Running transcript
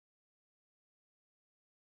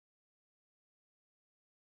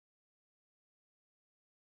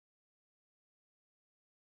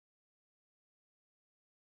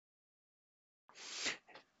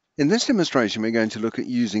In this demonstration, we're going to look at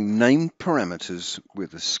using named parameters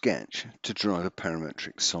with a sketch to drive a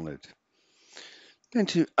parametric solid. I'm going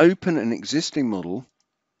to open an existing model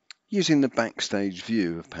using the backstage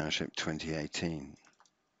view of PowerShape 2018.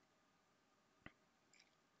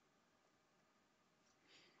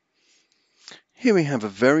 Here we have a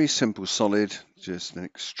very simple solid, just an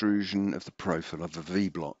extrusion of the profile of a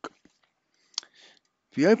V-block.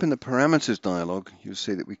 If you open the parameters dialog, you'll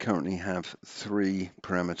see that we currently have 3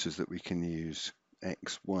 parameters that we can use,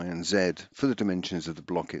 X, Y, and Z, for the dimensions of the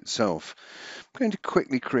block itself. I'm going to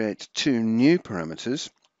quickly create 2 new parameters.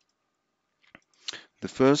 The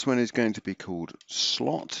first one is going to be called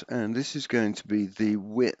slot, and this is going to be the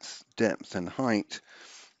width, depth, and height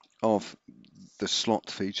of the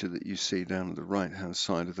slot feature that you see down at the right-hand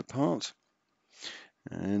side of the part.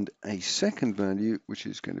 And a second value, which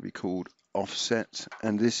is going to be called offset,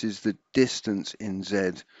 and this is the distance in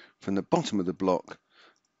Z from the bottom of the block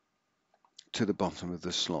to the bottom of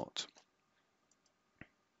the slot.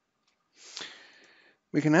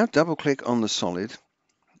 We can now double click on the solid,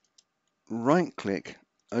 right click,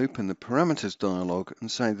 open the parameters dialog, and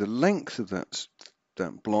say the length of that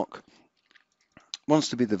block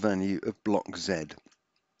wants to be the value of block Z.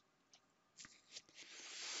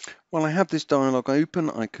 While I have this dialog open,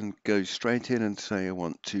 I can go straight in and say I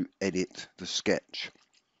want to edit the sketch.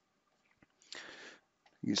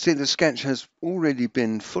 You can see the sketch has already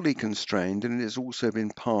been fully constrained and it has also been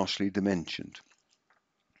partially dimensioned.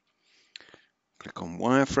 Click on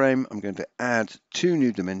Wireframe. I'm going to add 2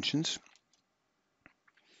 new dimensions.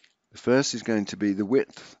 The first is going to be the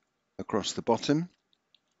width across the bottom.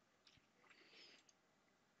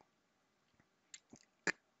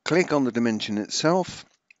 Click on the dimension itself,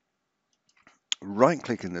 right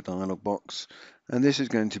click in the dialog box, and this is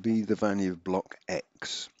going to be the value of block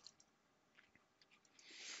X.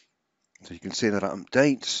 So you can see that it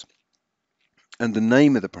updates and the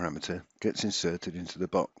name of the parameter gets inserted into the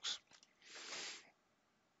box.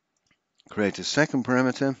 Create a second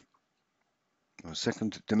parameter or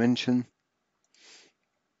second dimension.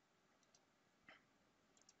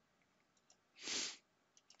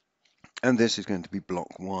 And this is going to be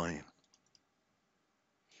block Y.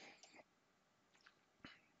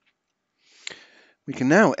 We can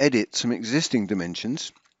now edit some existing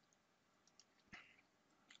dimensions.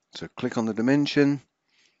 So click on the dimension,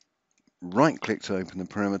 right click to open the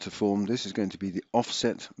parameter form. This is going to be the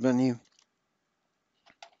offset value.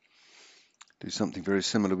 Do something very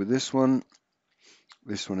similar with this one.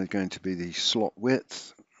 This one is going to be the slot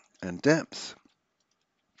width and depth.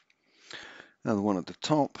 Now the one at the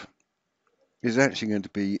top is actually going to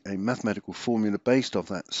be a mathematical formula based off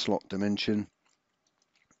that slot dimension.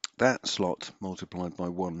 That slot multiplied by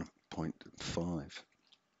 1.5.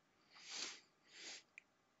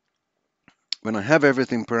 When I have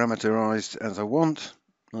everything parameterized as I want,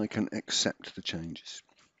 I can accept the changes.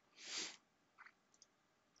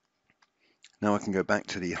 Now I can go back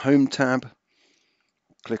to the Home tab,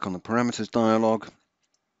 click on the Parameters dialog,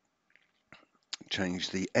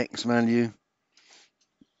 change the X value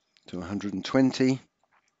to 120,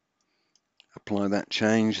 apply that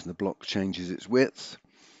change, and the block changes its width.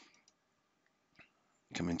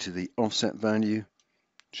 Come into the offset value,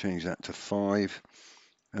 change that to 5,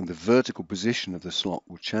 and the vertical position of the slot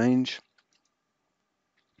will change.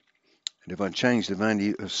 And if I change the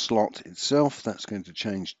value of slot itself, that's going to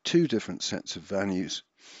change 2 different sets of values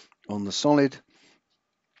on the solid,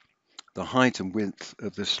 the height and width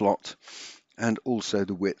of the slot, and also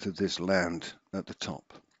the width of this land at the top.